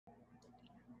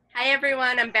Hi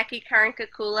everyone, I'm Becky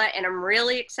Karan-Kakula and I'm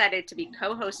really excited to be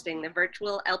co-hosting the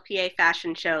Virtual LPA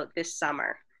Fashion Show this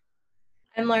summer.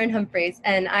 I'm Lauren Humphreys,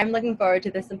 and I'm looking forward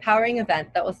to this empowering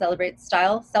event that will celebrate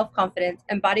style, self-confidence,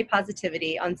 and body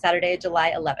positivity on Saturday,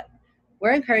 July 11th.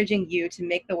 We're encouraging you to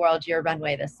make the world your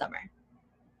runway this summer.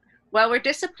 While we're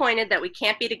disappointed that we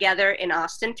can't be together in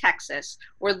Austin, Texas,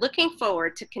 we're looking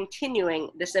forward to continuing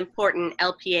this important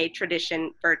LPA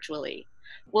tradition virtually.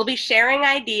 We'll be sharing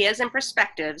ideas and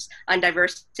perspectives on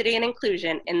diversity and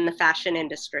inclusion in the fashion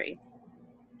industry.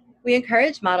 We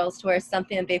encourage models to wear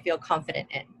something that they feel confident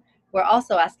in. We're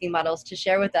also asking models to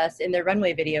share with us in their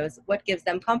runway videos what gives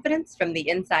them confidence from the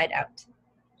inside out.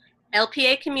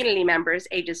 LPA community members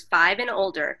ages 5 and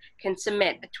older can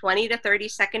submit a 20 to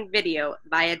 30-second video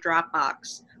via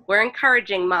Dropbox. We're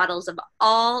encouraging models of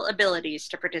all abilities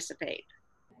to participate.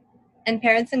 And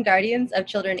parents and guardians of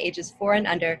children ages 4 and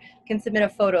under can submit a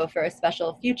photo for a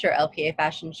special future LPA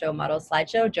Fashion Show model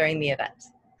slideshow during the event.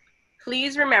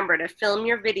 Please remember to film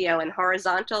your video in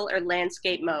horizontal or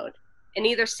landscape mode, and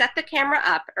either set the camera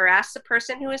up or ask the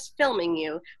person who is filming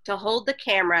you to hold the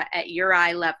camera at your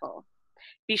eye level.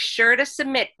 Be sure to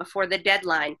submit before the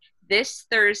deadline this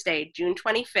Thursday, June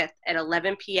 25th at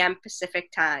 11 p.m.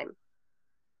 Pacific Time.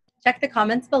 Check the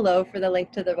comments below for the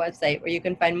link to the website where you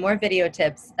can find more video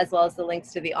tips, as well as the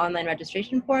links to the online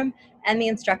registration form and the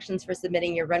instructions for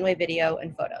submitting your runway video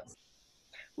and photos.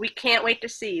 We can't wait to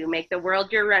see you make the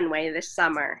world your runway this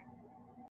summer.